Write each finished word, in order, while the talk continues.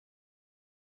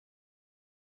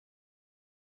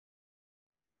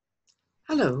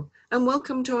Hello, and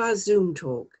welcome to our Zoom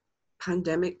talk,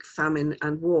 Pandemic, Famine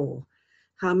and War,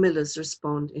 How Millers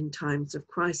Respond in Times of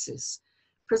Crisis,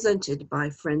 presented by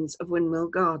Friends of Windmill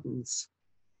Gardens.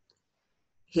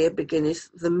 Here beginneth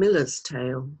the miller's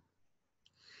tale.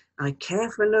 I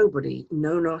care for nobody,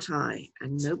 no not I,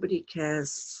 and nobody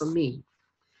cares for me.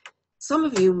 Some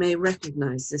of you may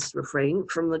recognize this refrain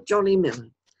from the Jolly Miller,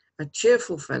 a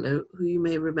cheerful fellow who you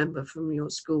may remember from your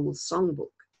school's songbook.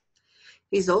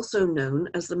 He's also known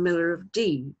as the Miller of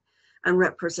Dee and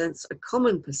represents a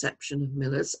common perception of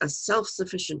millers as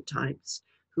self-sufficient types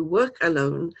who work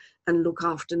alone and look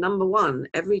after number one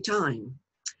every time.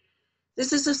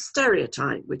 This is a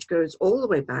stereotype which goes all the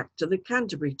way back to the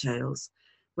Canterbury Tales,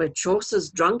 where Chaucer's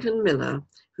drunken miller,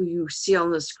 who you see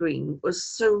on the screen, was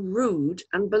so rude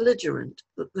and belligerent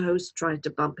that the host tried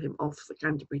to bump him off the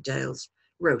Canterbury Tales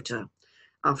rota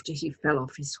after he fell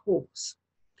off his horse.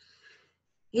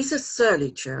 He's a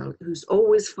surly churl who's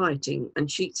always fighting and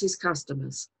cheats his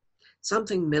customers,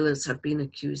 something millers have been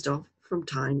accused of from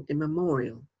time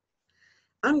immemorial.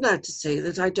 I'm glad to say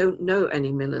that I don't know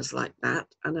any millers like that,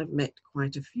 and I've met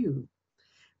quite a few.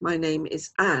 My name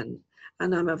is Anne,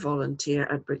 and I'm a volunteer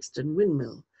at Brixton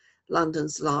Windmill,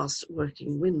 London's last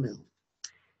working windmill.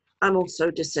 I'm also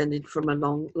descended from a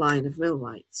long line of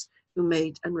millwrights who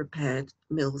made and repaired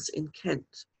mills in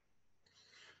Kent.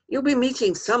 You'll be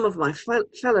meeting some of my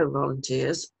fellow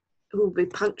volunteers who will be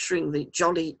puncturing the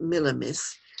jolly miller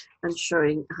myth and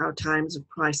showing how times of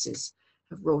crisis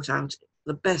have brought out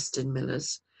the best in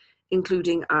millers,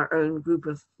 including our own group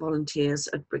of volunteers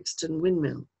at Brixton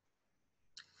Windmill.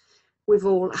 We've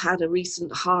all had a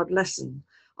recent hard lesson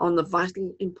on the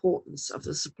vital importance of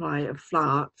the supply of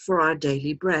flour for our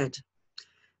daily bread,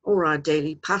 or our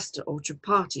daily pasta or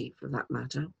chapati for that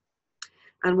matter,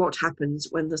 and what happens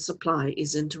when the supply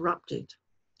is interrupted.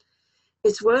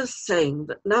 It's worth saying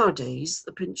that nowadays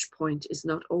the pinch point is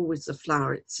not always the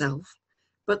flour itself,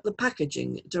 but the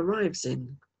packaging it arrives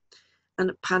in,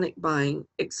 and panic buying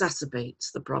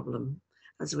exacerbates the problem,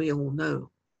 as we all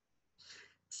know.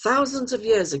 Thousands of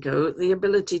years ago, the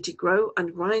ability to grow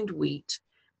and grind wheat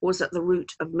was at the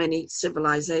root of many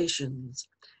civilizations.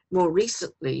 More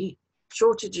recently,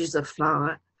 shortages of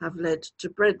flour have led to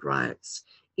bread riots,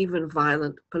 even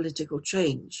violent political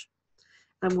change.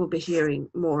 And we'll be hearing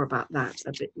more about that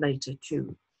a bit later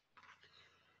too.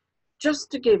 Just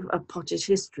to give a potted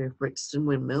history of Brixton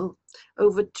Windmill,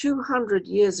 over 200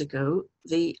 years ago,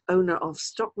 the owner of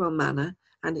Stockwell Manor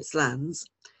and its lands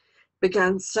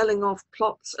began selling off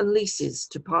plots and leases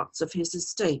to parts of his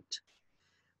estate.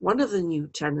 One of the new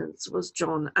tenants was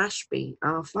John Ashby,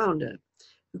 our founder,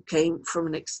 who came from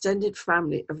an extended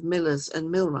family of millers and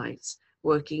millwrights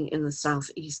working in the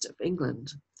southeast of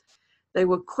England. They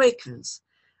were Quakers,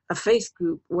 a faith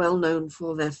group well known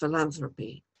for their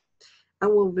philanthropy,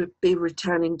 and we'll be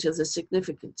returning to the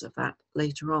significance of that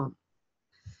later on.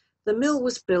 The mill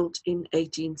was built in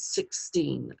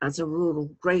 1816 as a rural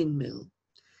grain mill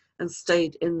and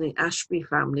stayed in the Ashby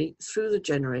family through the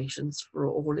generations for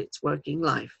all its working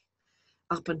life,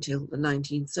 up until the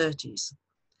 1930s.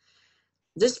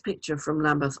 This picture from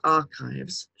Lambeth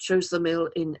Archives shows the mill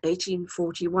in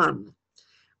 1841,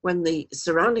 when the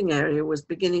surrounding area was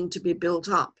beginning to be built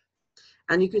up,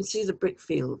 and you can see the brick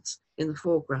fields in the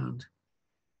foreground.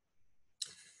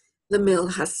 The mill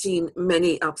has seen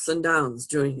many ups and downs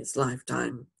during its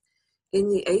lifetime. In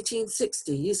the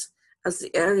 1860s, as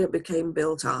the area became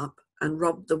built up and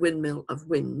robbed the windmill of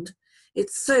wind,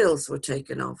 its sails were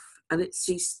taken off and it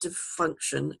ceased to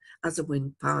function as a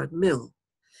wind-powered mill.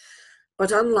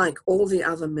 But unlike all the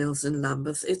other mills in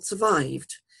Lambeth, it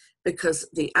survived because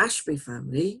the Ashby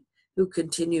family, who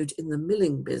continued in the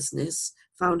milling business,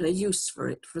 found a use for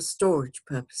it for storage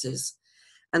purposes.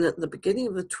 And at the beginning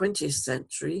of the 20th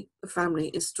century, the family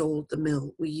installed the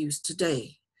mill we use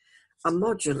today, a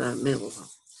modular mill,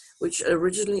 which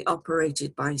originally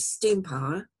operated by steam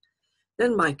power,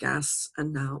 then by gas,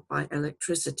 and now by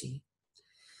electricity.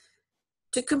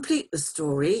 To complete the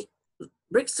story,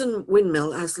 Brixton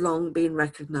Windmill has long been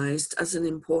recognised as an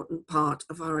important part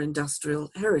of our industrial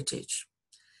heritage.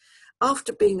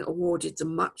 After being awarded the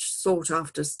much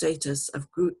sought-after status of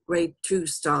Grade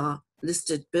 2-star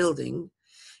listed building,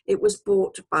 it was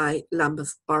bought by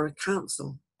Lambeth Borough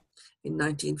Council in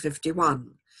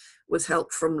 1951, with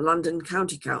help from London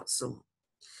County Council.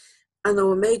 And there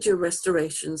were major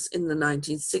restorations in the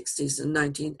 1960s and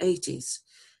 1980s,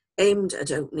 aimed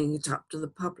at opening it up to the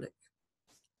public.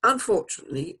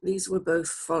 Unfortunately, these were both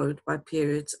followed by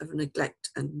periods of neglect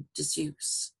and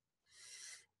disuse.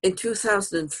 In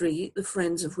 2003, the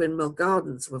Friends of Windmill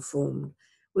Gardens were formed,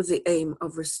 with the aim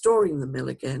of restoring the mill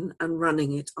again and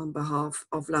running it on behalf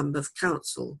of Lambeth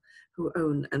Council, who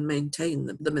own and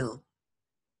maintain the mill.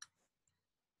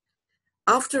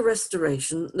 After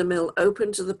restoration, the mill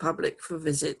opened to the public for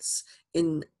visits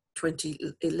in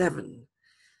 2011,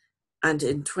 and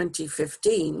in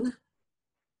 2015,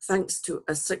 thanks to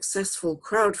a successful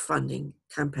crowdfunding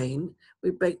campaign,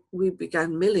 we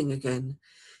began milling again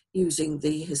using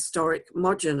the historic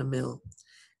modular mill,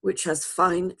 which has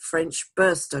fine French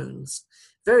burrstones,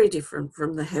 very different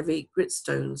from the heavy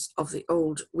gritstones of the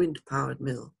old wind-powered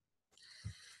mill.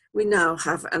 We now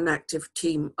have an active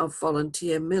team of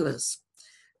volunteer millers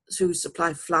who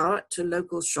supply flour to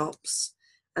local shops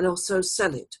and also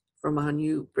sell it from our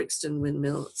new Brixton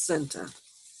Windmill centre.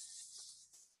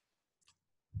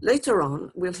 Later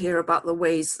on, we'll hear about the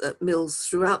ways that mills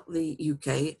throughout the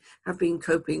UK have been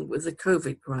coping with the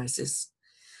COVID crisis.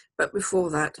 But before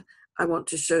that, I want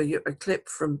to show you a clip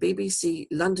from BBC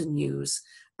London News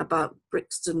about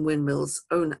Brixton Windmill's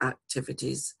own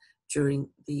activities during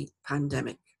the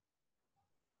pandemic.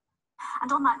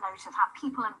 And on that note of how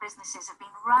people and businesses have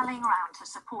been rallying around to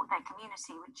support their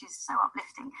community, which is so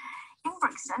uplifting, in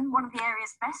Brixton, one of the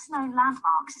area's best-known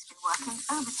landmarks has been working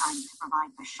overtime to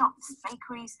provide for shops,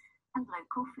 bakeries and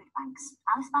local food banks.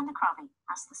 Alice van der Krave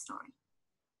has the story.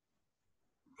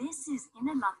 This is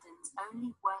Inner London's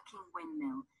only working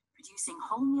windmill, producing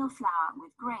wholemeal flour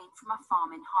with grain from a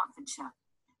farm in Hertfordshire.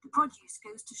 The produce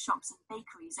goes to shops and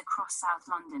bakeries across South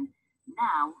London,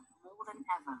 now more than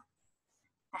ever.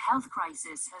 The health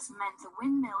crisis has meant the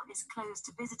windmill is closed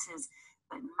to visitors,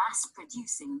 but mass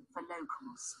producing for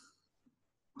locals.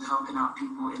 We're helping out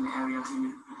people in the area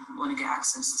who want to get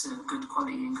access to good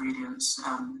quality ingredients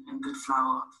and good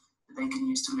flour that they can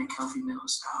use to make healthy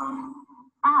meals at home.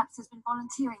 Abs has been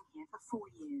volunteering here for 4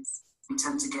 years. We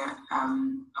tend to get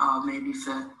maybe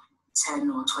for 10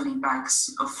 or 20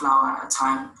 bags of flour at a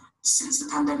time. Since the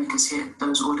pandemic has hit,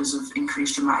 those orders have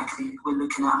increased dramatically. We're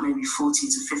looking at maybe 40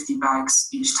 to 50 bags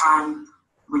each time.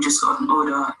 We just got an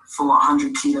order for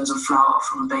 100 kilos of flour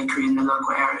from a bakery in the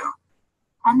local area.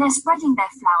 And they're spreading their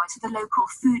flour to the local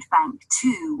food bank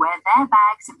too, where their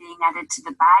bags are being added to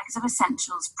the bags of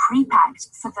essentials pre-packed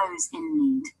for those in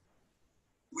need.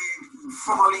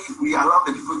 We allow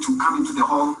the people to come into the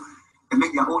hall and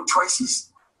make their own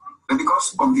choices. But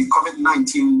because of the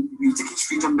COVID-19, we've taken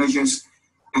stringent measures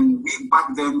and we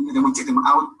back them and then we take them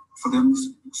out for them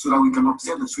so that we can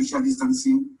observe the social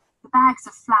distancing. The bags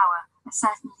of flour are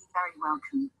certainly very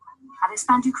welcome. Alice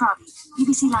van der Krave,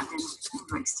 BBC London in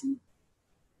Brixton.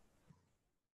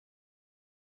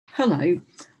 Hello,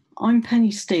 I'm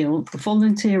Penny Steele, a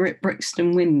volunteer at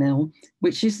Brixton Windmill,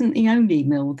 which isn't the only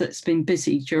mill that's been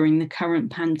busy during the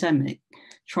current pandemic,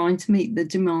 trying to meet the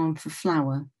demand for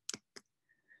flour.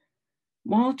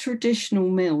 While traditional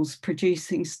mills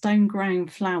producing stone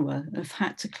ground flour have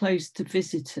had to close to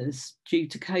visitors due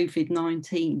to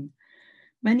COVID-19,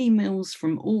 many mills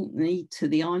from Orkney to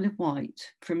the Isle of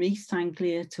Wight, from East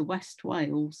Anglia to West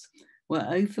Wales, were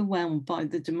overwhelmed by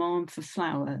the demand for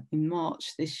flour in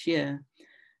March this year,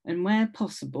 and where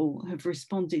possible have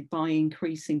responded by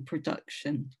increasing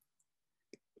production.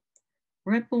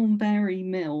 Redbourneberry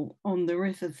Mill on the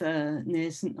River Thur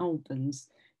near St Albans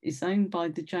is owned by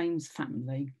the James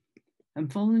family,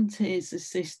 and volunteers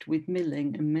assist with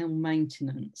milling and mill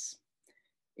maintenance.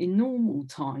 In normal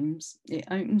times, it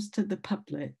opens to the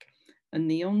public,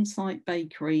 and the on-site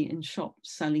bakery and shop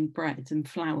selling bread and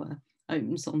flour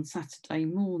opens on Saturday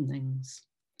mornings.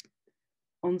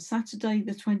 On Saturday,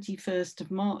 the 21st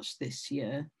of March this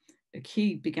year, a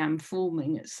queue began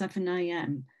forming at 7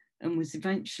 a.m. and was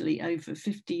eventually over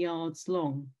 50 yards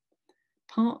long.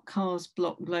 Parked cars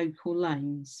blocked local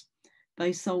lanes.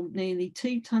 They sold nearly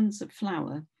 2 tons of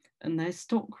flour and their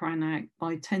stock ran out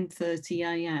by 10:30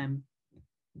 a.m.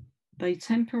 They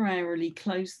temporarily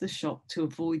closed the shop to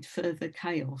avoid further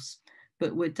chaos,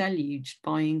 but were deluged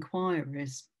by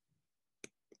inquiries.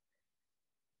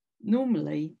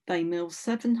 Normally, they mill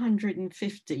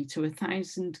 750 to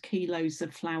 1,000 kilos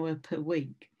of flour per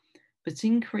week, but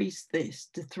increased this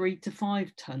to 3 to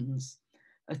 5 tons.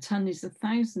 A ton is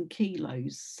 1,000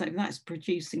 kilos, so that's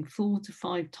producing 4 to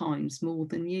 5 times more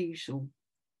than usual.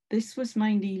 This was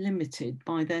mainly limited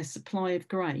by their supply of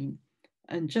grain,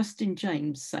 and Justin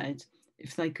James said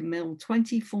if they could mill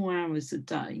 24 hours a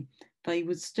day, they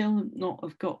would still not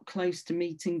have got close to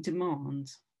meeting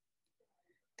demand.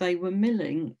 They were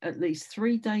milling at least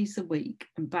 3 days a week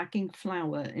and bagging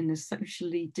flour in a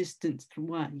socially distanced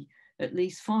way at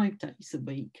least 5 days a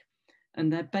week,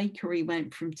 and their bakery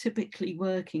went from typically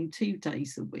working 2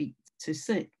 days a week to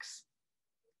 6.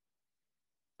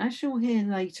 As you'll hear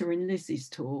later in Lizzie's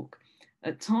talk,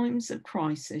 At times of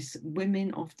crisis,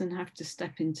 women often have to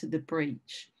step into the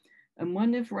breach, and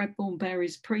one of Redbourne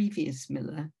Berry's previous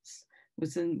millers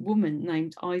was a woman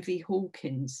named Ivy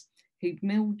Hawkins, who'd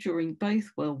milled during both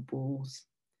World Wars.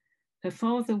 Her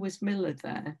father was miller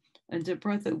there, and her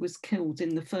brother was killed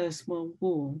in the First World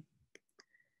War.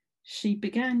 She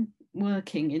began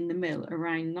working in the mill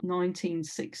around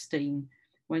 1916,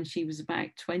 when she was about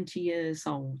 20 years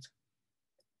old.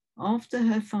 After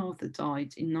her father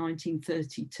died in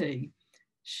 1932,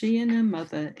 she and her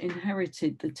mother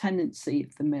inherited the tenancy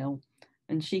of the mill,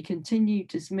 and she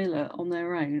continued as miller on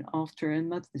her own after her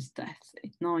mother's death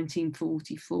in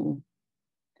 1944.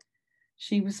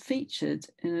 She was featured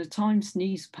in a Times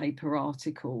newspaper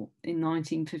article in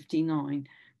 1959,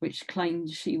 which claimed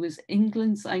she was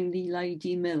England's only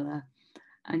lady miller,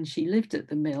 and she lived at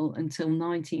the mill until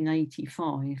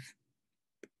 1985.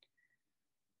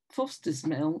 Foster's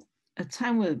Mill, a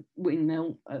tower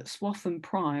windmill at Swaffham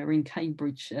Prior in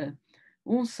Cambridgeshire,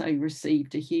 also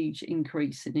received a huge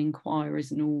increase in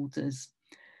inquiries and orders.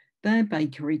 Their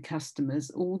bakery customers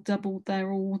all doubled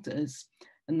their orders,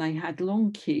 and they had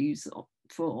long queues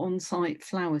for on-site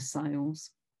flour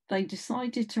sales. They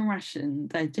decided to ration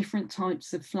their different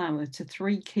types of flour to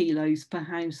 3 kilos per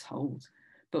household,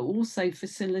 but also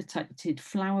facilitated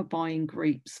flour buying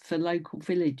groups for local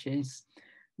villages,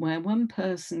 where one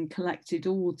person collected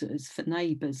orders for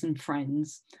neighbours and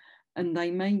friends, and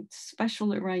they made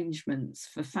special arrangements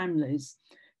for families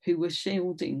who were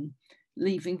shielding,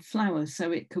 leaving flour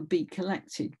so it could be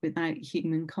collected without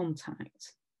human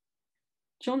contact.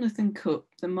 Jonathan Cook,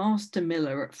 the master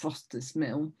miller at Foster's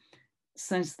Mill,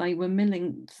 says they were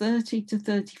milling 30 to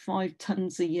 35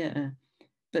 tonnes a year,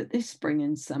 but this spring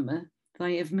and summer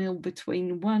they have milled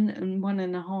between 1 and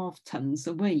 1.5 tonnes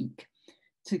a week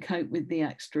to cope with the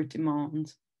extra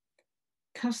demand.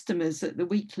 Customers at the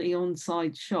weekly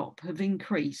on-site shop have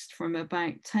increased from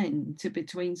about 10 to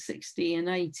between 60 and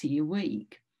 80 a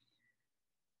week.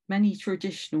 Many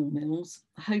traditional mills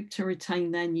hope to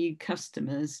retain their new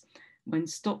customers when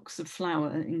stocks of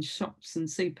flour in shops and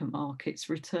supermarkets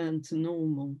return to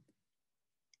normal.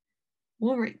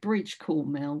 Warwick Bridge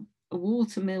Corn Mill, a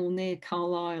water mill near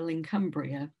Carlisle in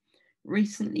Cumbria,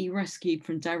 recently rescued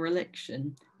from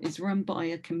dereliction, is run by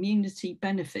a community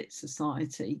benefit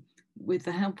society with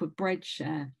the help of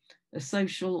Breadshare, a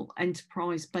social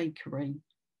enterprise bakery.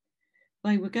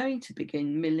 They were going to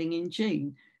begin milling in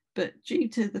June, but due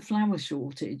to the flour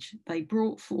shortage, they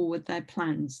brought forward their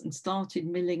plans and started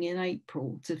milling in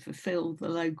April to fulfill the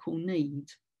local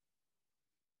need.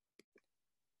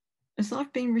 As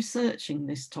I've been researching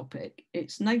this topic,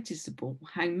 it's noticeable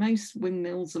how most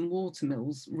windmills and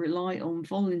watermills rely on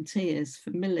volunteers for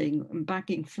milling and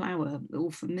bagging flour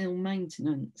or for mill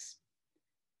maintenance.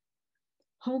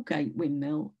 Holgate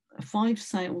Windmill, a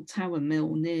 5-sail tower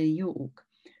mill near York,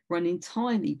 run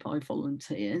entirely by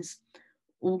volunteers,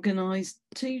 organised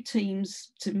 2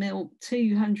 teams to mill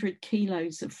 200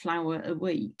 kilos of flour a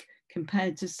week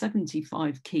compared to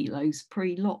 75 kilos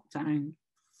pre-lockdown.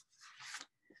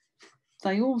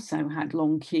 They also had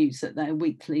long queues at their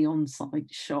weekly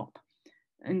on-site shop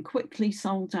and quickly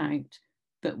sold out,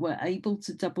 but were able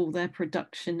to double their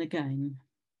production again.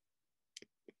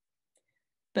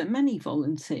 But many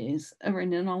volunteers are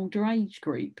in an older age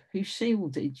group who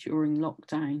shielded during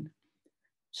lockdown.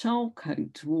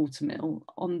 Charlcote Watermill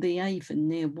on the Avon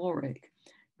near Warwick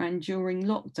ran during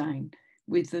lockdown,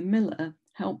 with the miller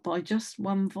helped by just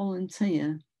 1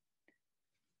 volunteer.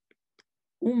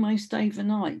 Almost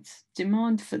overnight,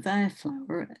 demand for their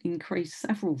flour increased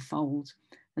several-fold,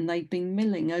 and they've been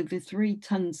milling over 3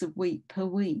 tonnes of wheat per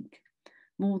week,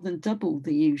 more than double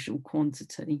the usual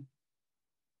quantity.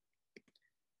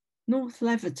 North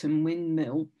Leverton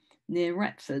Windmill near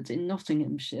Retford in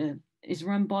Nottinghamshire is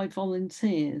run by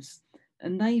volunteers,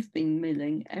 and they've been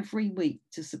milling every week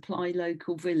to supply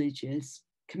local villages,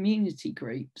 community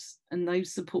groups, and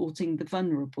those supporting the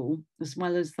vulnerable, as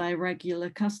well as their regular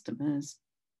customers.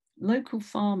 Local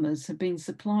farmers have been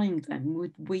supplying them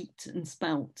with wheat and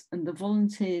spelt, and the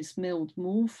volunteers milled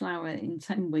more flour in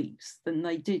 10 weeks than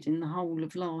they did in the whole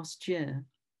of last year.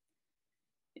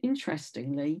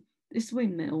 Interestingly, this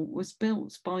windmill was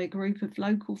built by a group of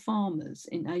local farmers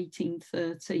in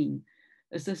 1813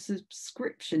 as a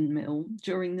subscription mill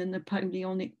during the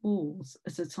Napoleonic Wars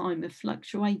at a time of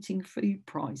fluctuating food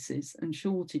prices and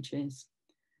shortages.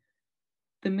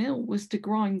 The mill was to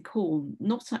grind corn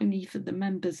not only for the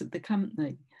members of the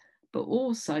company, but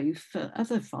also for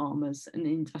other farmers and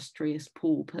industrious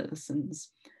poor persons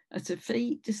at a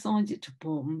fee decided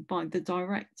upon by the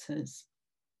directors.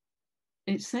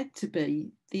 It's said to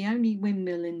be the only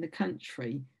windmill in the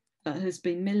country that has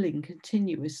been milling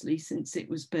continuously since it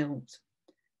was built.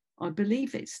 I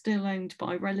believe it's still owned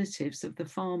by relatives of the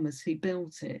farmers who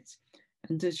built it,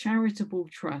 and a charitable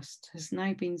trust has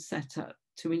now been set up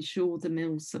to ensure the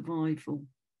mill's survival.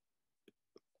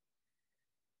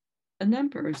 A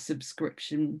number of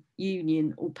subscription,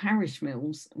 union or parish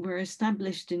mills were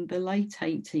established in the late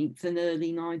 18th and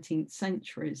early 19th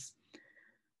centuries,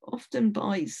 often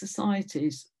by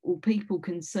societies or people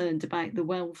concerned about the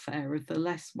welfare of the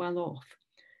less well-off,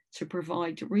 to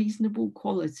provide reasonable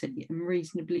quality and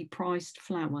reasonably priced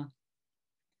flour.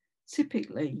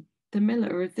 Typically, the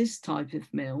miller of this type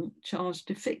of mill charged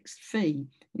a fixed fee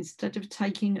instead of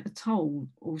taking a toll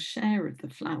or share of the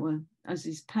flour as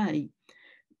his pay,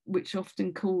 which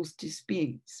often caused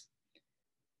disputes.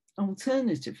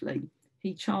 Alternatively,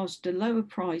 he charged a lower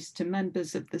price to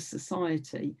members of the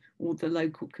society or the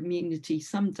local community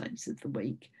some days of the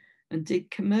week and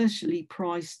did commercially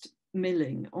priced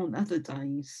milling on other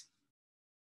days.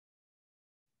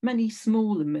 Many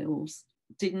smaller mills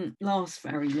didn't last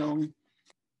very long,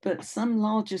 but some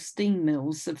larger steam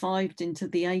mills survived into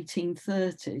the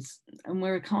 1830s and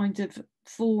were a kind of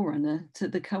forerunner to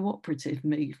the cooperative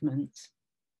movement.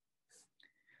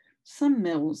 Some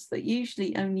mills that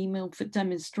usually only mill for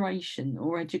demonstration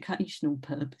or educational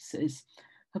purposes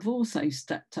have also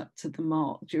stepped up to the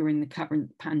mark during the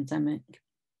current pandemic.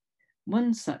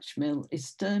 One such mill is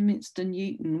Sturminster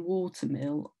Newton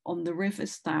Watermill on the River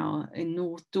Stour in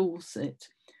North Dorset,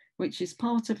 which is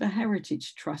part of a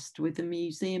heritage trust with a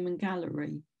museum and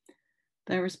gallery.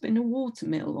 There has been a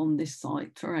watermill on this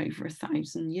site for over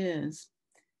 1,000 years.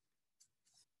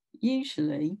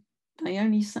 Usually, they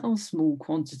only sell small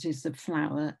quantities of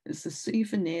flour as a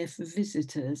souvenir for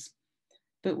visitors,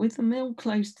 but with the mill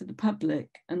close to the public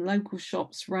and local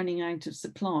shops running out of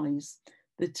supplies,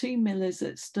 the two millers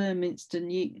at Sturminster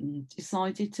Newton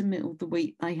decided to mill the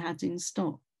wheat they had in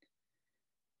stock.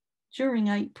 During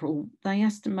April, they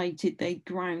estimated they'd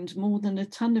ground more than a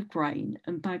ton of grain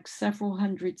and bagged several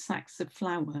hundred sacks of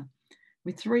flour,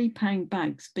 with £3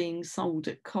 bags being sold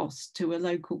at cost to a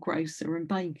local grocer and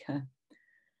baker.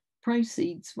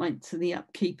 Proceeds went to the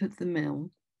upkeep of the mill.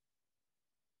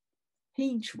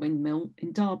 Brixton Windmill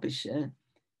in Derbyshire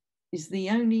is the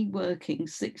only working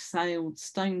six-sailed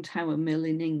stone tower mill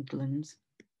in England.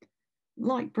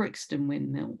 Like Brixton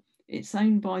Windmill, it's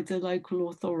owned by the local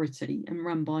authority and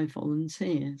run by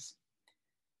volunteers.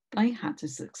 They had a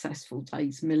successful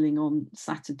day's milling on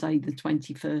Saturday, the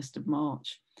 21st of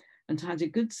March, and had a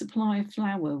good supply of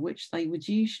flour, which they would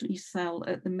usually sell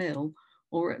at the mill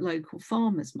or at local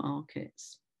farmers'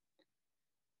 markets.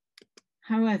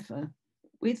 However,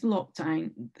 with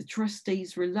lockdown, the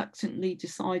trustees reluctantly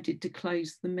decided to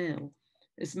close the mill,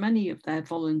 as many of their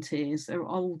volunteers are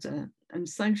older and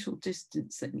social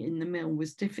distancing in the mill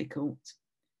was difficult.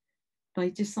 They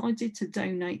decided to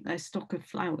donate their stock of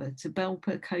flour to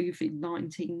Belper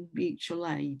COVID-19 Mutual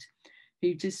Aid,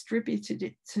 who distributed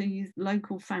it to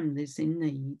local families in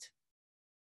need.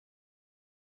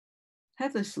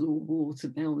 Heatherslaw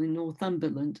Watermill in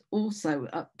Northumberland also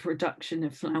upped production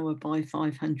of flour by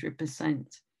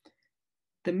 500%.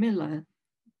 The miller,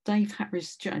 Dave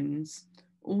Harris-Jones,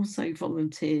 also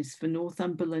volunteers for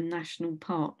Northumberland National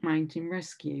Park Mountain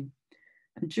Rescue,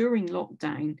 and during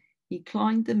lockdown, he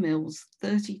climbed the mill's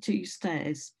 32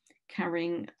 stairs,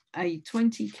 carrying a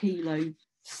 20-kilo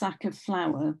sack of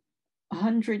flour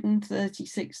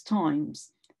 136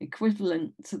 times,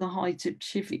 equivalent to the height of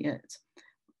Cheviot,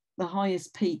 the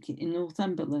highest peak in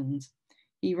Northumberland.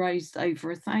 He raised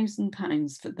over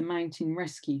 £1,000 for the Mountain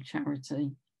Rescue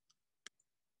charity.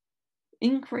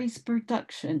 Increased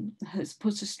production has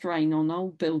put a strain on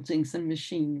old buildings and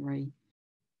machinery.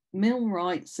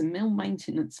 Millwrights and mill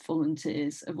maintenance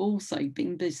volunteers have also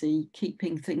been busy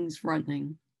keeping things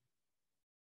running.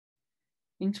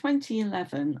 In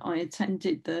 2011, I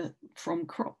attended the From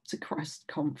Crop to Crust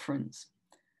conference.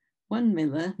 One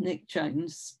miller, Nick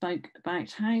Jones, spoke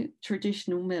about how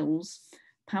traditional mills,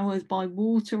 powered by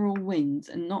water or wind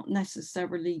and not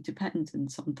necessarily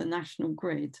dependent on the national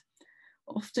grid,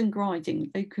 often grinding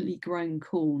locally grown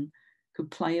corn, could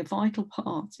play a vital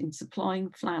part in supplying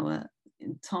flour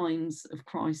in times of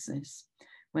crisis,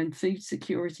 when food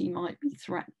security might be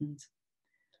threatened.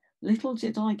 Little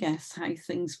did I guess how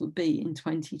things would be in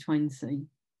 2020.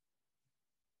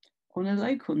 On a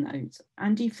local note,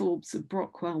 Andy Forbes of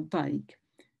Brockwell Bake,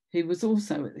 who was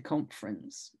also at the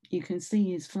conference, you can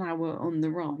see his flour on the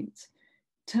right,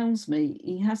 tells me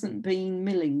he hasn't been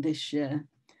milling this year.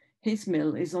 His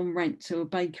mill is on rent to a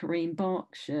bakery in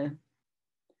Berkshire.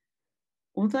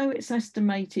 Although it's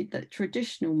estimated that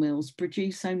traditional mills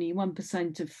produce only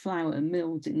 1% of flour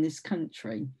milled in this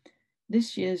country,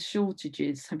 This year's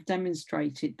shortages have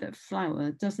demonstrated that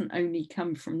flour doesn't only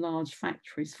come from large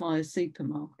factories via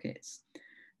supermarkets,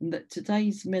 and that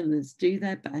today's millers do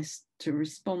their best to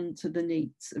respond to the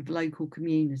needs of local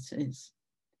communities.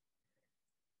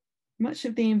 Much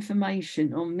of the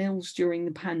information on mills during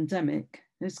the pandemic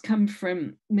has come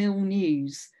from Mill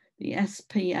News, the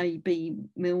SPAB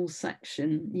Mill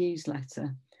section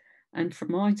newsletter, and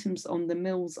from items on the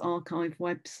Mills Archive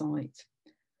website.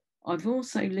 I've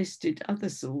also listed other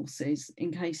sources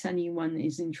in case anyone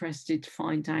is interested to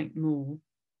find out more.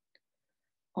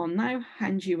 I'll now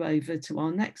hand you over to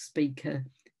our next speaker,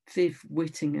 Viv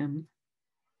Whittingham.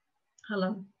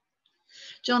 Hello.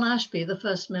 John Ashby, the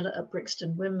first miller at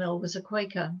Brixton Windmill, was a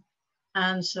Quaker,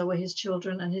 and so were his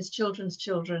children and his children's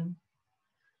children.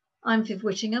 I'm Viv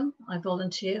Whittingham. I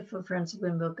volunteer for Friends of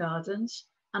Windmill Gardens,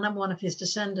 and I'm one of his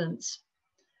descendants.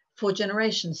 4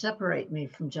 generations separate me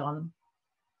from John.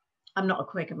 I'm not a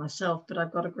Quaker myself, but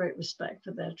I've got a great respect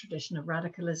for their tradition of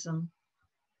radicalism.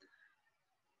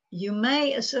 You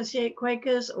may associate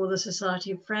Quakers, or the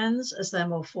Society of Friends, as they're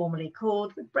more formally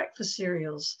called, with breakfast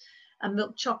cereals and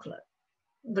milk chocolate,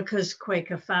 because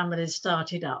Quaker families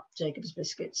started up Jacob's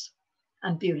Biscuits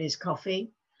and Bewley's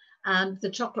Coffee, and the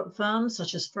chocolate firms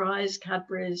such as Fry's,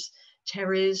 Cadbury's,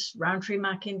 Terry's, Rowntree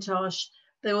Mackintosh.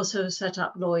 They also set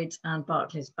up Lloyd's and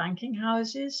Barclays banking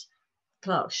houses,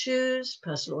 Clark's Shoes,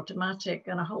 Purcell Automatic,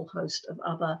 and a whole host of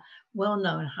other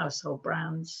well-known household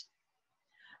brands.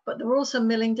 But there were also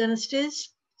milling dynasties,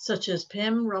 such as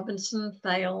Pym, Robinson,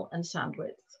 Thale, and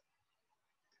Sandwith.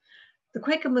 The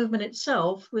Quaker movement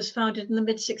itself was founded in the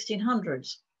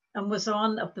mid-1600s and was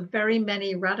one of the very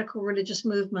many radical religious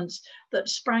movements that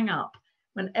sprang up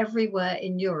when everywhere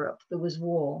in Europe there was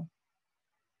war.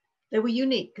 They were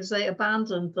unique because they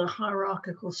abandoned the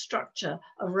hierarchical structure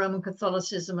of Roman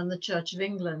Catholicism and the Church of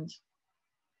England.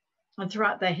 And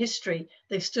throughout their history,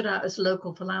 they've stood out as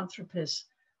local philanthropists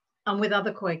and with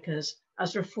other Quakers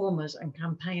as reformers and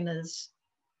campaigners.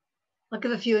 I'll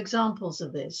give a few examples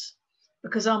of this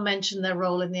because I'll mention their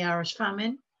role in the Irish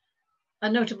famine,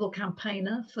 a notable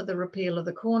campaigner for the repeal of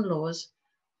the Corn Laws,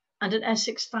 and an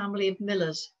Essex family of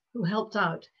millers who helped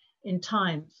out in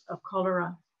times of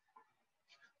cholera.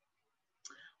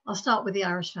 I'll start with the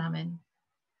Irish famine.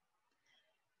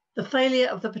 The failure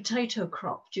of the potato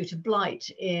crop due to blight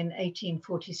in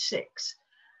 1846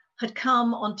 had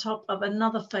come on top of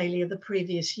another failure the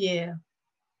previous year.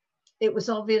 It was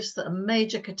obvious that a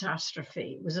major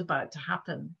catastrophe was about to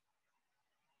happen.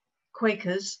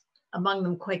 Quakers, among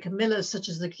them Quaker millers such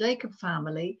as the Jacob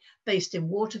family, based in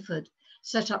Waterford,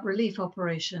 set up relief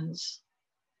operations.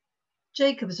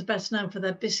 Jacobs are best known for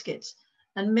their biscuits,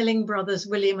 and milling brothers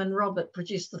William and Robert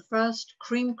produced the first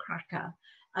cream cracker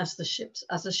as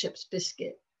a ship's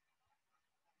biscuit.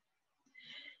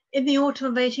 In the autumn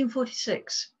of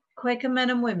 1846, Quaker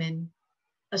men and women,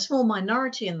 a small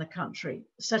minority in the country,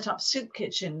 set up soup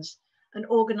kitchens and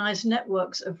organized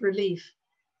networks of relief,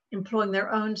 employing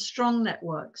their own strong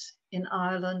networks in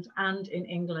Ireland and in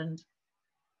England.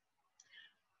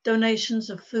 Donations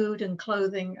of food and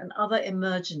clothing and other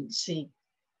emergency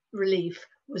relief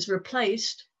was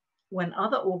replaced, when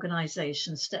other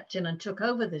organizations stepped in and took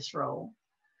over this role,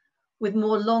 with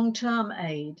more long-term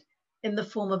aid in the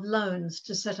form of loans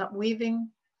to set up weaving,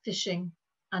 fishing,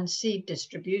 and seed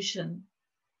distribution.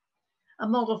 A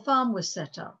model farm was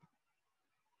set up.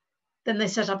 Then they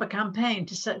set up a campaign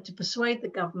to persuade the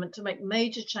government to make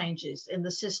major changes in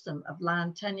the system of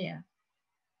land tenure.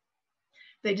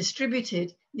 They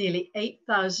distributed nearly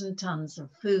 8,000 tons of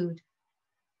food,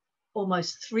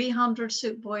 almost 300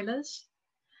 soup boilers,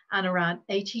 and around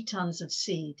 80 tons of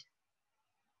seed.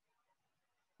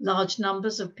 Large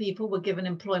numbers of people were given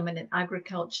employment in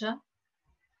agriculture,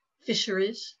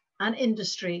 fisheries, and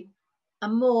industry,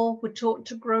 and more were taught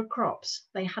to grow crops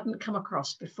they hadn't come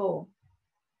across before.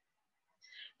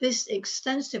 This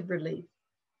extensive relief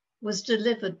was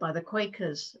delivered by the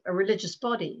Quakers, a religious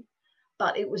body,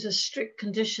 but it was a strict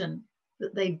condition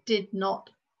that they did not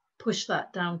push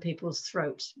that down people's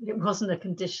throats. It wasn't a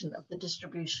condition of the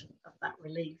distribution of that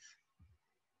relief.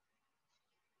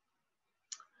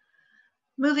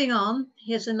 Moving on,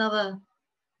 here's another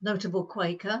notable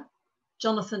Quaker,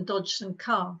 Jonathan Dodgson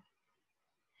Carr.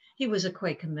 He was a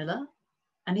Quaker miller,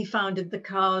 and he founded the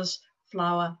Carr's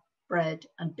flour, bread,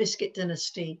 and biscuit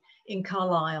dynasty in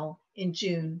Carlisle in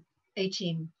June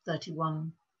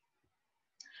 1831.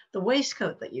 The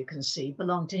waistcoat that you can see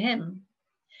belonged to him.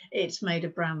 It's made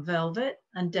of brown velvet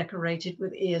and decorated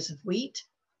with ears of wheat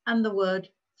and the word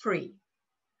free,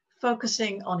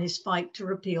 focusing on his fight to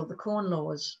repeal the Corn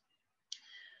Laws.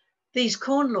 These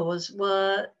Corn Laws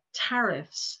were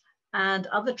tariffs and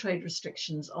other trade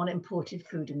restrictions on imported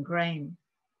food and grain.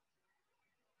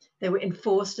 They were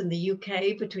enforced in the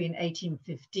UK between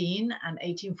 1815 and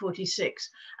 1846,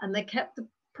 and they kept the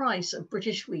price of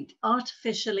British wheat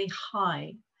artificially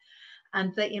high,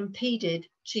 and they impeded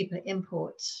cheaper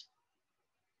imports.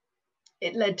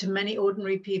 It led to many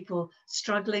ordinary people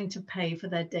struggling to pay for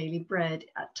their daily bread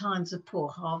at times of poor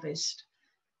harvest,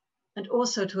 and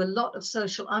also to a lot of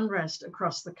social unrest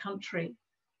across the country.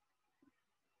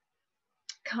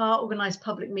 Carr organised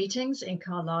public meetings in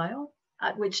Carlisle,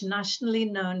 at which nationally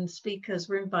known speakers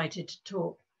were invited to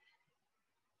talk.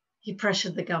 He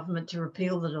pressured the government to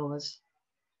repeal the laws.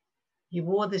 He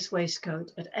wore this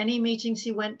waistcoat at any meetings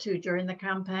he went to during the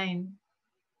campaign.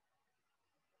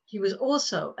 He was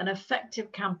also an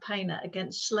effective campaigner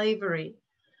against slavery,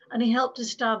 and he helped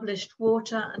establish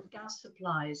water and gas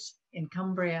supplies in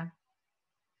Cumbria.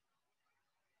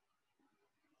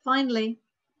 Finally,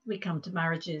 we come to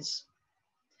marriages.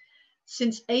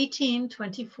 Since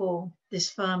 1824, this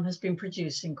firm has been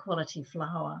producing quality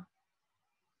flour.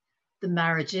 The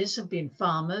marriages have been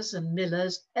farmers and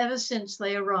millers ever since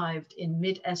they arrived in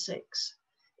mid-Essex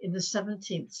in the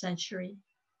 17th century.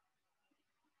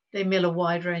 They mill a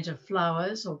wide range of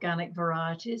flours, organic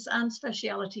varieties, and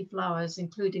specialty flours,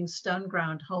 including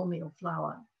stone-ground wholemeal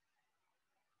flour.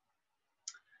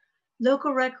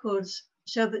 Local records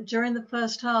show that during the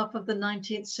first half of the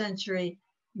 19th century,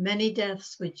 many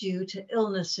deaths were due to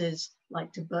illnesses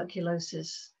like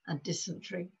tuberculosis and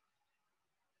dysentery.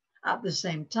 At the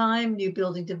same time, new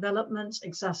building developments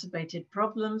exacerbated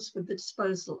problems with the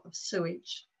disposal of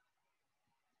sewage.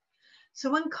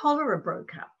 So when cholera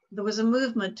broke out, there was a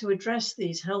movement to address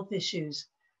these health issues,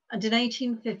 and in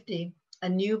 1850, a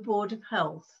new Board of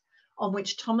Health, on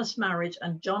which Thomas Marriage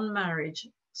and John Marriage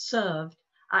served,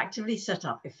 actively set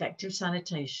up effective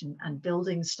sanitation and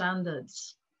building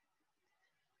standards.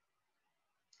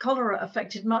 Cholera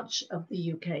affected much of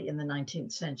the UK in the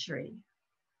 19th century.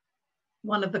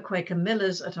 One of the Quaker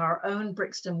millers at our own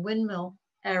Brixton Windmill,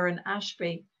 Aaron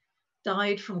Ashby,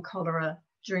 died from cholera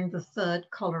during the third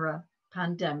cholera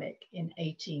pandemic in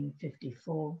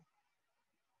 1854.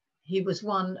 He was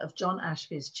one of John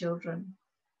Ashby's children.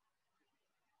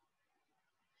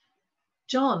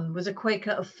 John was a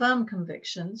Quaker of firm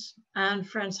convictions, and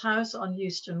Friends House on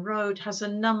Euston Road has a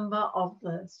number of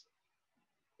the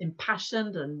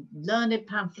impassioned and learned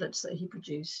pamphlets that he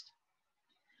produced.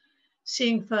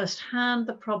 Seeing firsthand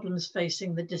the problems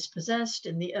facing the dispossessed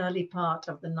in the early part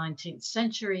of the 19th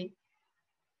century,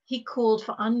 he called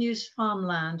for unused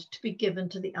farmland to be given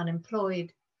to the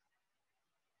unemployed.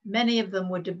 Many of them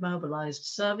were demobilized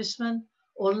servicemen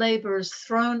or laborers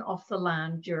thrown off the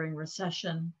land during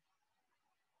recession.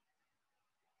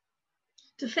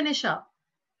 To finish up,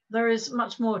 there is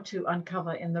much more to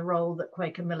uncover in the role that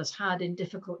Quaker millers had in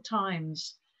difficult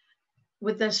times.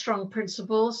 With their strong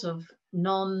principles of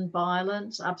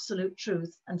non-violence, absolute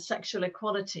truth, and sexual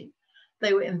equality,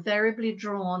 they were invariably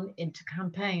drawn into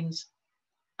campaigns.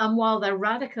 And while their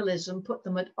radicalism put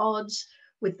them at odds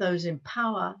with those in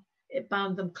power, it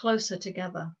bound them closer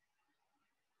together.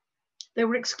 They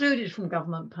were excluded from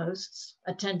government posts,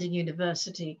 attending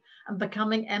university, and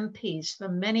becoming MPs for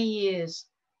many years.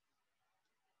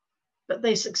 But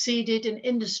they succeeded in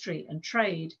industry and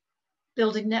trade,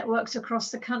 building networks across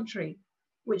the country,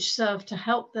 which served to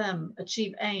help them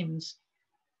achieve aims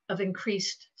of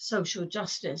increased social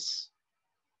justice.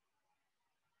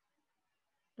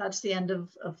 That's the end of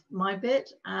my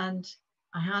bit, and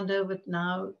I hand over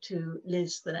now to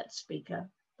Liz, the next speaker.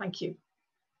 Thank you.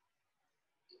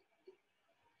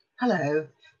 Hello,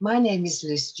 my name is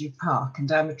Liz Dupark,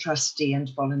 and I'm a trustee and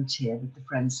volunteer with the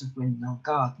Friends of Windmill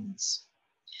Gardens.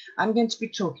 I'm going to be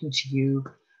talking to you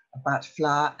about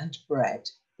flour and bread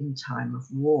in time of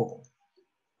war.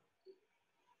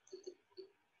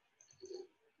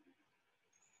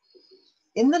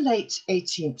 In the late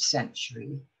 18th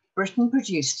century, Britain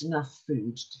produced enough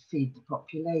food to feed the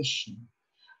population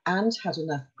and had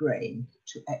enough grain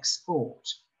to export.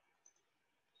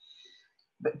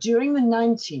 But during the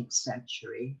 19th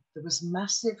century, there was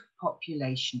massive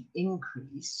population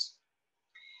increase.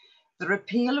 The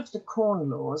repeal of the Corn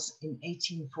Laws in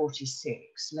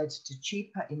 1846 led to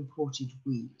cheaper imported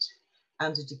wheat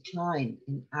and a decline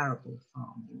in arable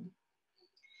farming.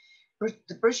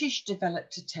 The British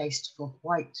developed a taste for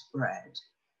white bread,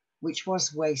 which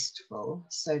was wasteful,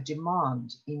 so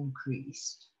demand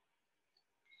increased.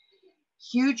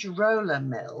 Huge roller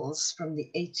mills from the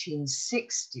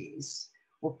 1860s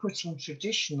were putting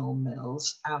traditional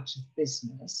mills out of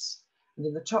business. And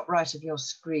in the top right of your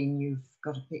screen, you've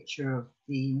got a picture of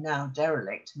the now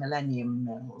derelict Millennium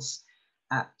Mills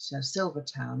at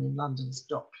Silvertown in London's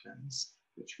Docklands,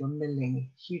 which were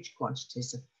milling huge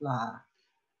quantities of flour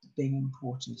being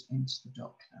imported into the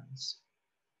Docklands.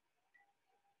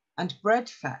 And bread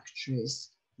factories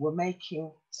were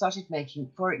started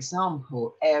making, for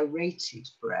example, aerated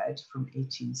bread from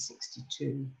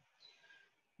 1862,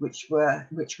 which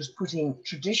was putting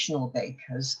traditional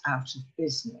bakers out of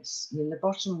business. And in the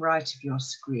bottom right of your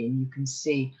screen, you can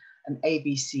see an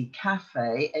ABC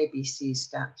cafe. ABC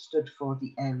stood for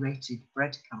the Aerated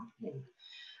Bread Company.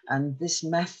 And this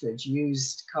method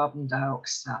used carbon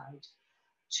dioxide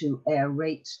to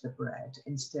aerate the bread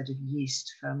instead of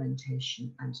yeast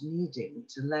fermentation and kneading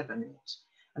to leaven it,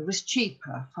 and was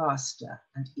cheaper, faster,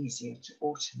 and easier to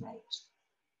automate.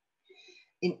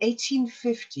 In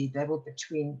 1850, there were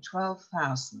between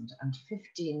 12,000 and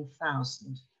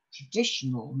 15,000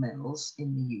 traditional mills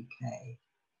in the UK.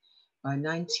 By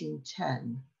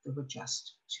 1910, there were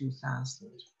just 2,000.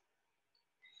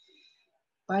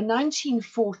 By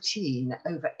 1914,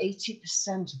 over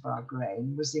 80% of our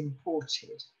grain was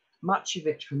imported, much of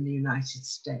it from the United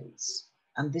States,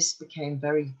 and this became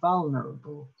very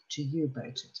vulnerable to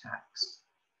U-boat attacks.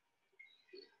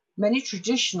 Many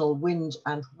traditional wind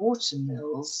and water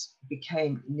mills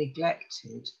became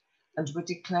neglected and were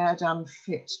declared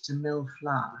unfit to mill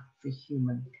flour for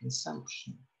human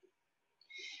consumption.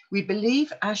 We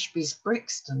believe Ashby's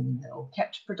Brixton Mill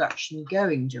kept production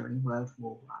going during World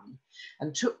War I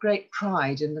and took great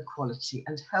pride in the quality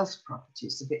and health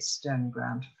properties of its stone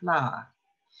ground flour.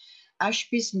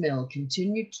 Ashby's Mill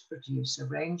continued to produce a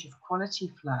range of quality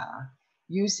flour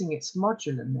using its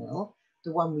modular mill,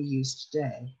 the one we use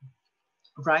today,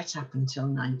 right up until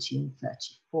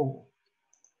 1934.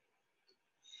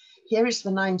 Here is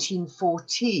the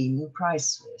 1914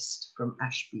 price list from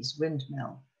Ashby's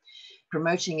Windmill,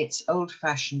 promoting its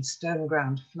old-fashioned stone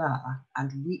ground flour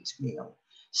and wheat meal,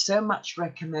 so much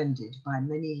recommended by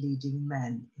many leading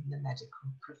men in the medical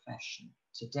profession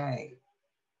today.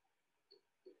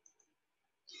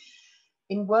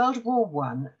 In World War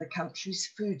I, the country's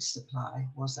food supply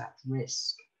was at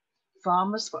risk.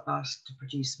 Farmers were asked to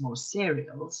produce more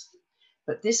cereals,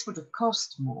 but this would have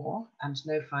cost more and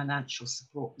no financial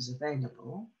support was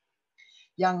available.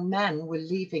 Young men were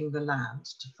leaving the land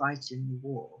to fight in the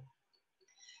war.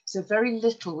 So very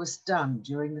little was done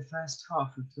during the first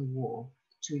half of the war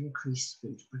to increase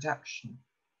food production.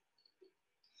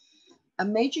 A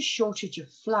major shortage of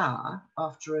flour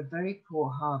after a very poor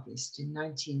harvest in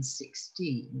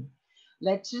 1916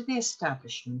 led to the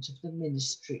establishment of the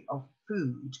Ministry of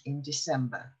Food in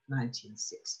December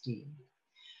 1916.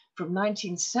 From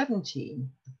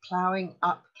 1917, the Ploughing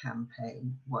Up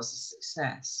campaign was a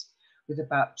success, with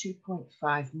about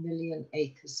 2.5 million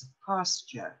acres of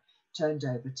pasture turned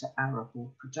over to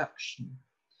arable production.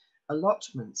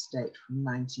 Allotments date from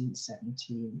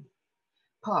 1917.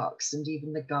 Parks and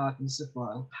even the gardens of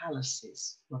royal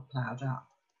palaces were ploughed up.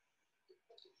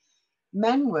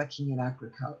 Men working in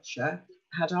agriculture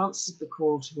had answered the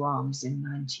call to arms in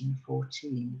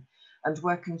 1914 and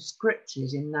were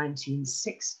conscripted in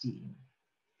 1916,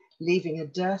 leaving a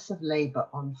dearth of labour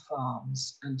on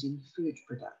farms and in food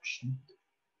production.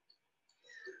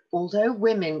 Although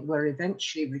women were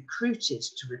eventually recruited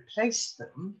to replace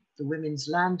them, the Women's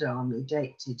Land Army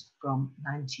dated from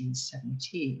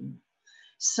 1917,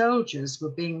 soldiers were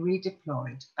being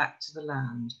redeployed back to the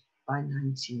land by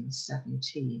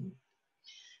 1917.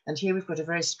 And here we've got a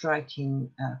very striking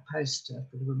poster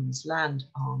for the Women's Land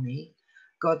Army,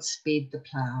 Godspeed the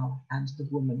Plough and the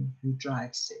Woman Who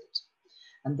Drives It.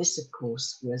 And this, of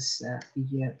course, was the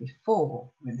year before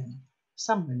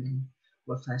some women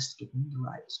were first given the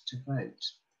right to vote.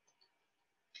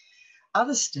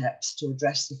 Other steps to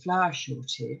address the flour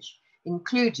shortage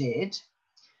included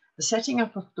the setting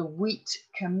up of the Wheat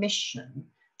Commission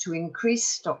to increase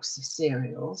stocks of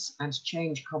cereals and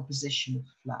change composition of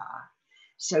flour,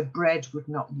 so bread would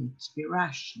not need to be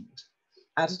rationed.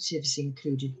 Additives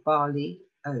included barley,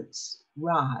 oats,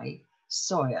 rye,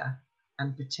 soya,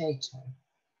 and potato.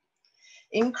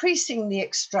 Increasing the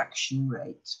extraction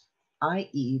rate,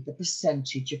 i.e. the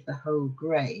percentage of the whole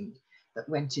grain that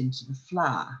went into the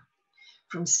flour,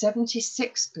 from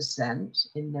 76%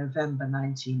 in November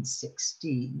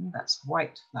 1916, that's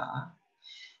white flour,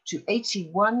 to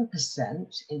 81%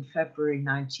 in February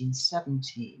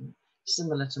 1917,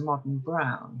 similar to modern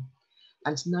brown,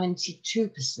 and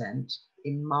 92%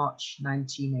 in March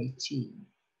 1918,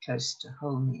 close to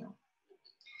wholemeal.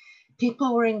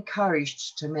 People were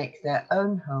encouraged to make their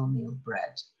own wholemeal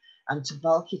bread and to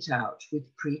bulk it out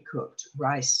with pre-cooked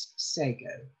rice,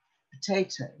 sago,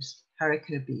 potatoes,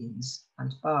 haricot beans,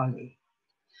 and barley.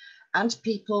 And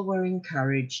people were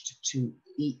encouraged to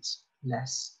eat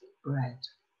less bread.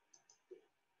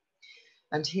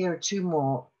 And here are two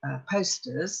more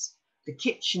posters. The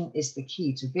kitchen is the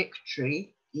key to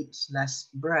victory. Eat less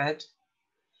bread.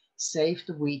 Save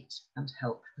the wheat and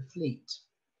help the fleet.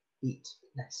 Eat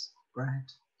less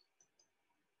bread.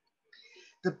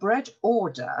 The bread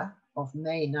order of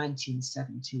May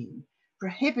 1917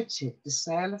 prohibited the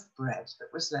sale of bread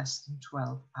that was less than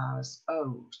 12 hours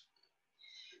old.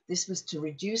 This was to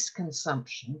reduce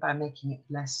consumption by making it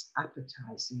less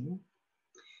appetizing,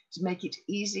 to make it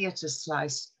easier to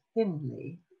slice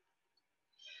thinly,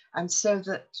 and so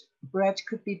that bread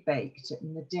could be baked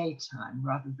in the daytime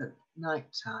rather than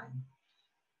nighttime,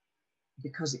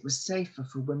 because it was safer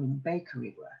for women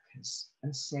bakery workers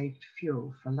and saved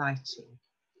fuel for lighting.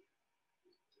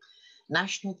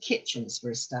 National kitchens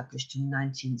were established in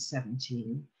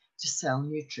 1917 to sell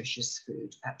nutritious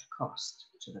food at cost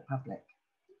to the public.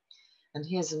 And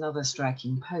here's another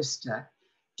striking poster.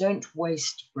 Don't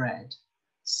waste bread.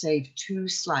 Save 2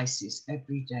 slices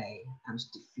every day and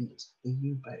defeat the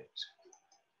U-boat.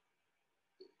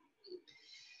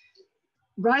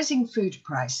 Rising food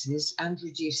prices and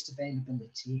reduced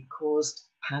availability caused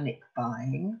panic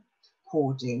buying,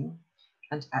 hoarding,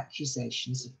 and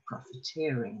accusations of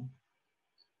profiteering.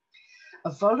 A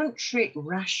voluntary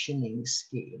rationing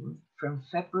scheme from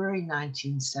February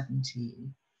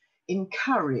 1917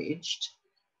 encouraged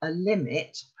a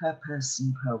limit per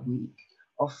person per week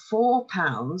of 4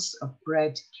 pounds of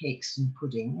bread, cakes and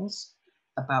puddings,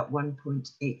 about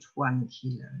 1.81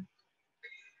 kilo,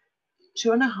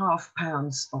 2.5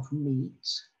 pounds of meat,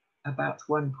 about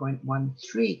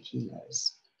 1.13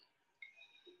 kilos,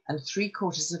 and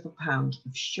 3/4 pound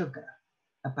of sugar,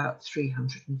 about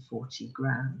 340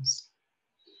 grams.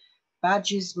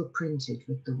 Badges were printed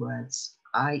with the words,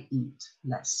 "I eat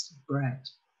less bread."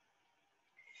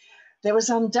 There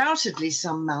was undoubtedly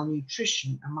some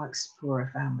malnutrition amongst poorer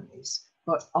families,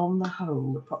 but on the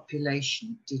whole, the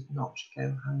population did not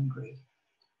go hungry.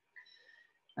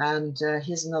 And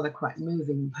here's another quite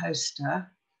moving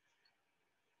poster.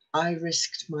 I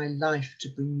risked my life to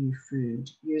bring you food.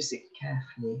 Use it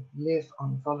carefully. Live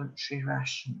on voluntary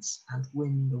rations and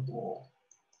win the war.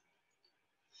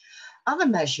 Other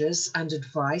measures and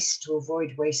advice to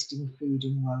avoid wasting food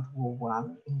in World War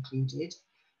I included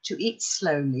to eat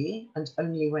slowly and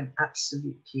only when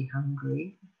absolutely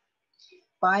hungry,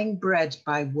 buying bread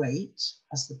by weight,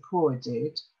 as the poor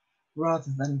did,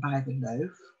 rather than by the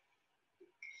loaf,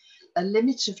 a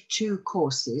limit of 2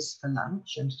 courses for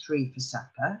lunch and 3 for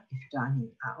supper if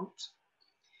dining out,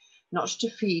 not to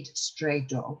feed stray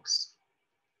dogs,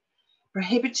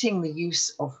 prohibiting the use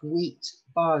of wheat,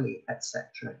 barley,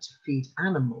 etc. to feed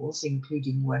animals,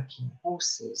 including working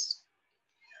horses,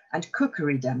 and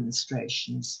cookery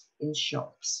demonstrations in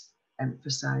shops,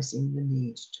 emphasising the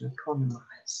need to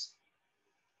economise.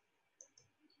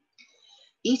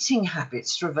 Eating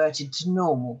habits reverted to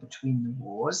normal between the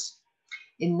wars.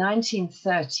 In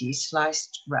 1930,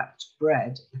 sliced wrapped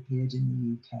bread appeared in the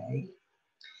UK.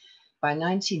 By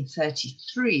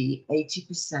 1933,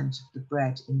 80% of the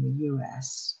bread in the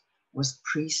US was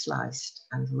pre-sliced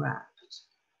and wrapped,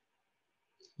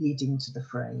 leading to the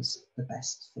phrase, the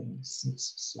best thing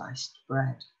since sliced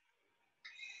bread.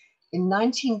 In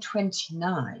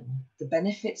 1929, the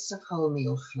benefits of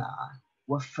wholemeal flour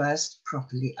were first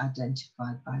properly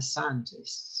identified by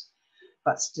scientists,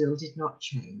 but still did not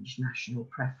change national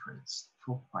preference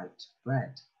for white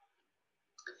bread.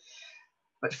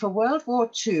 But for World War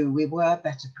II, we were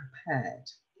better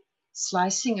prepared.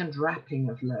 Slicing and wrapping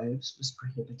of loaves was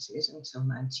prohibited until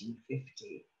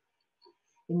 1950.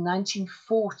 In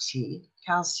 1940,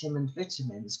 calcium and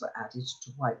vitamins were added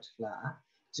to white flour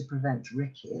to prevent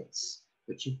rickets,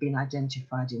 which had been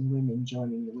identified in women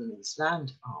joining the Women's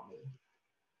Land Army.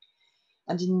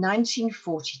 And in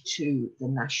 1942, the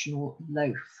national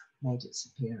loaf made its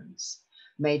appearance,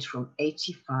 made from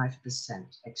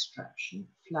 85% extraction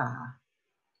flour.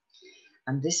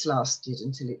 And this lasted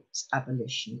until its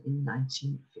abolition in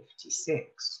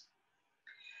 1956.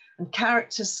 And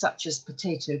characters such as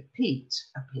Potato Pete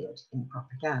appeared in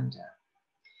propaganda.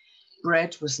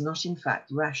 Bread was not in fact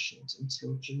rationed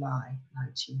until July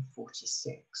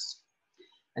 1946.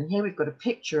 And here we've got a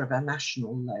picture of a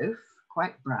national loaf,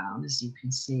 quite brown, as you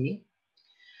can see.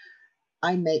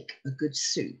 I make a good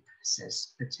soup,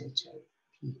 says Potato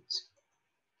Pete.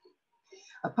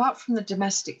 Apart from the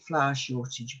domestic flour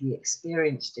shortage we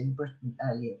experienced in Britain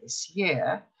earlier this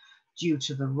year, due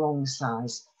to the wrong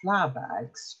size flour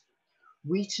bags,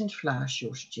 wheat and flour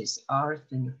shortages are a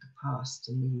thing of the past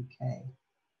in the UK.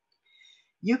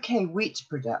 UK wheat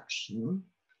production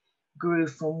grew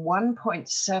from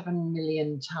 1.7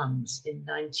 million tonnes in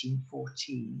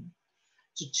 1914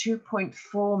 to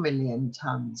 2.4 million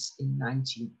tonnes in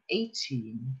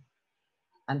 1918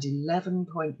 and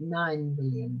 11.9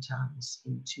 million tonnes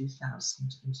in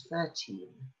 2013.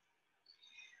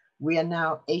 We are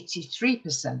now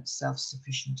 83%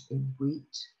 self-sufficient in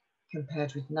wheat,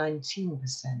 compared with 19%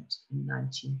 in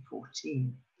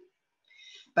 1914.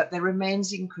 But there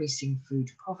remains increasing food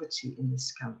poverty in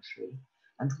this country,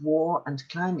 and war and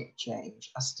climate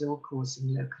change are still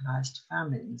causing localised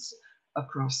famines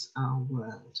across our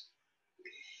world.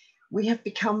 We have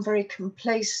become very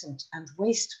complacent and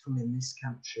wasteful in this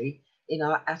country in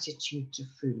our attitude to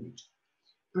food.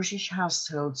 British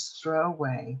households throw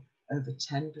away over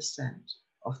 10%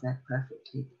 of their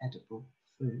perfectly edible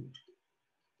food.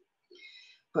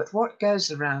 But what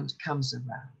goes around comes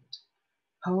around.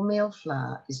 Wholemeal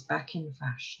flour is back in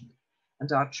fashion,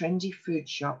 and our trendy food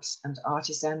shops and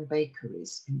artisan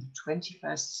bakeries in the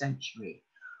 21st century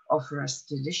offer us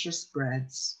delicious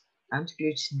breads and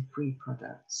gluten-free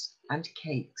products and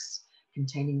cakes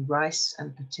containing rice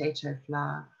and potato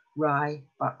flour, rye,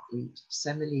 buckwheat,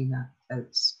 semolina,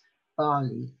 oats,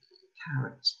 barley,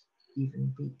 carrot,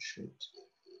 even beetroot.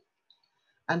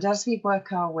 And as we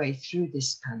work our way through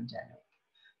this pandemic,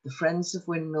 the Friends of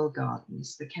Windmill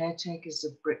Gardens, the caretakers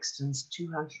of Brixton's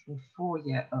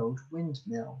 204-year-old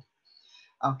windmill,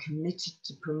 are committed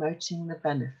to promoting the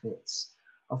benefits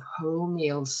of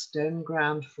wholemeal stone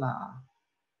ground flour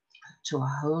to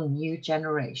a whole new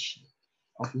generation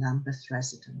of Lambeth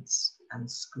residents and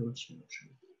school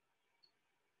children.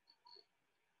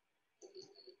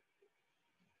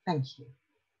 Thank you.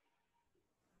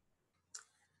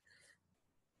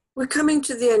 We're coming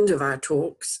to the end of our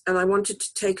talks, and I wanted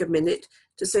to take a minute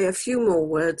to say a few more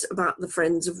words about the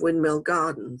Friends of Windmill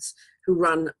Gardens, who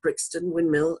run Brixton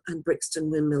Windmill and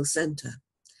Brixton Windmill Centre.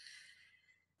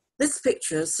 This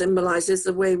picture symbolises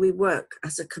the way we work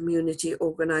as a community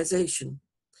organisation.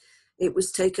 It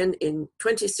was taken in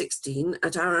 2016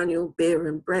 at our annual Beer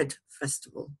and Bread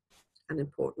Festival, an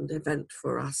important event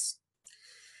for us.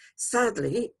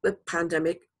 Sadly, the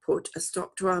pandemic put a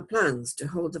stop to our plans to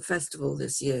hold the festival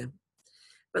this year,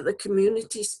 but the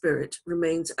community spirit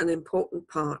remains an important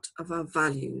part of our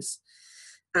values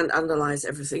and underlies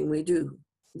everything we do.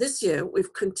 This year,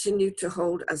 we've continued to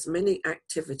hold as many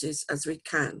activities as we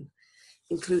can,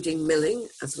 including milling,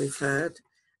 as we've heard,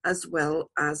 as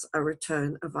well as a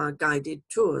return of our guided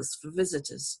tours for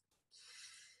visitors.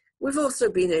 We've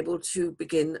also been able to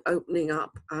begin opening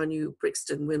up our new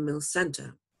Brixton Windmill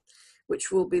Centre,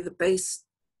 which will be the base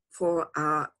for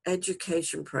our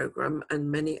education programme and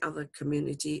many other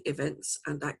community events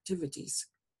and activities.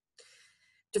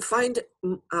 To find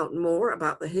out more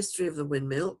about the history of the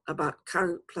windmill, about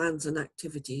current plans and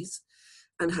activities,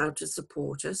 and how to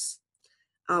support us,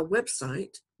 our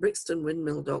website,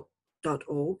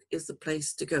 brixtonwindmill.org, is the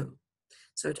place to go.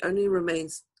 So it only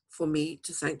remains for me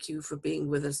to thank you for being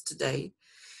with us today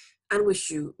and wish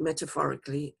you,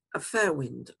 metaphorically, a fair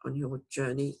wind on your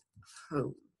journey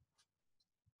home.